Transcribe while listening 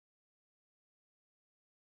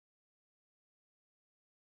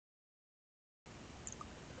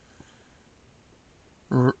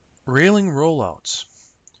R Railing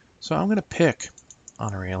rollouts. So I'm going to pick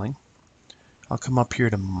on a railing. I'll come up here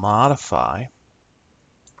to modify,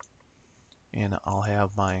 and I'll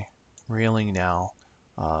have my railing now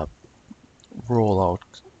rollout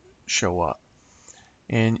show up.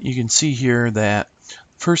 And you can see here that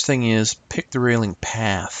first thing is pick the railing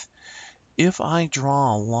path. If I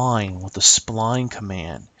draw a line with the spline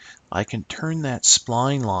command, I can turn that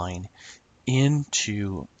spline line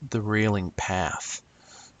into the railing path.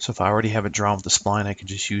 So if I already have it drawn with the spline, I can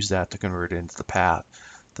just use that to convert it into the path.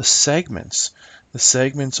 The segments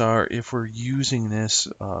are, if we're using this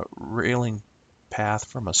railing path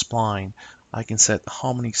from a spline, I can set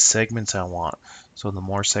how many segments I want. So the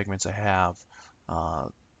more segments I have,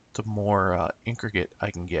 the more intricate I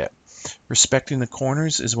can get. Respecting the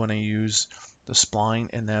corners is when I use the spline,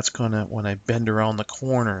 and that's gonna, when I bend around the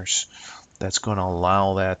corners, that's gonna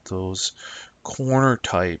allow that those corner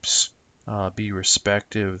types be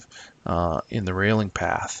respective in the railing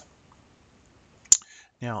path.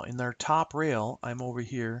 Now in their top rail, I'm over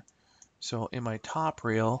here. So in my top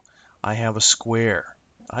rail, I have a square.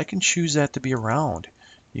 I can choose that to be a round.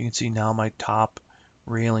 You can see now my top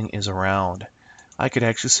railing is a round. I could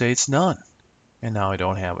actually say it's none, and now I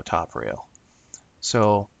don't have a top rail.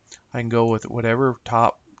 So I can go with whatever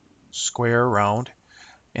top square round,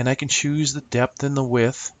 and I can choose the depth and the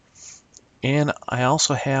width, and I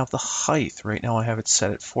also have the height. Right now I have it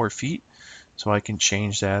set at 4 feet, so I can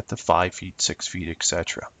change that to 5 feet, 6 feet,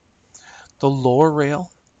 etc. The lower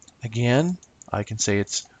rail, again, I can say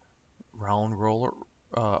it's round, roller,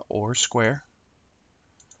 or square,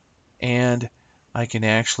 and I can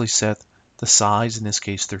actually set the size. In this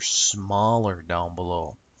case, they're smaller down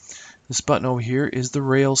below. This button over here is the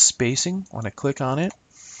rail spacing. When I click on it,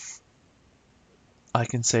 I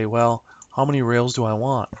can say, well, how many rails do I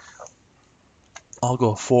want? I'll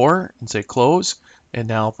go 4 and say close, and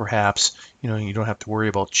now perhaps you don't have to worry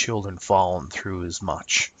about children falling through as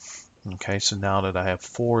much. Okay, so now that I have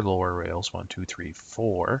 4 lower rails, 1, 2, 3,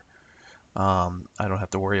 4, I don't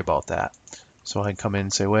have to worry about that. So I can come in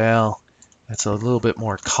and say, well, that's a little bit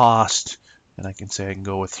more cost, and I can say I can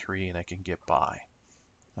go with 3 and I can get by.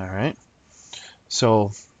 All right,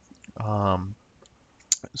 so so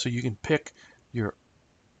you can pick your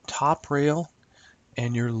top rail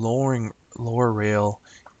and your lower rail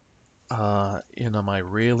in my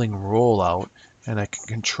railing rollout, and I can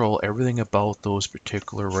control everything about those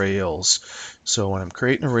particular rails. So when I'm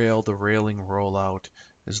creating a rail, the railing rollout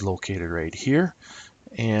is located right here,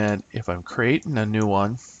 and if I'm creating a new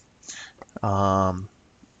one, I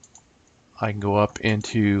can go up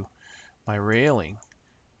into my railing,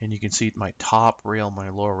 and you can see my top rail, my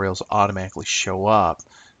lower rails automatically show up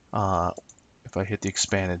if I hit the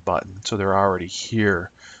expanded button. So they're already here.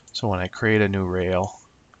 So when I create a new rail,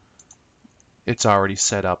 it's already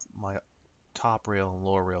set up. My top rail and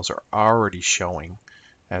lower rails are already showing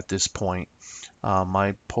at this point.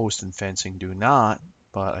 My post and fencing do not,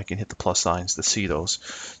 but I can hit the plus signs to see those.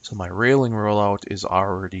 So my railing rollout is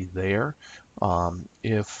already there.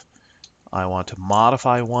 If I want to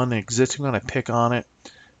modify one existing one, I pick on it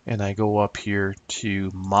and I go up here to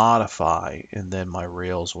modify, and then my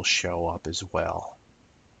rails will show up as well.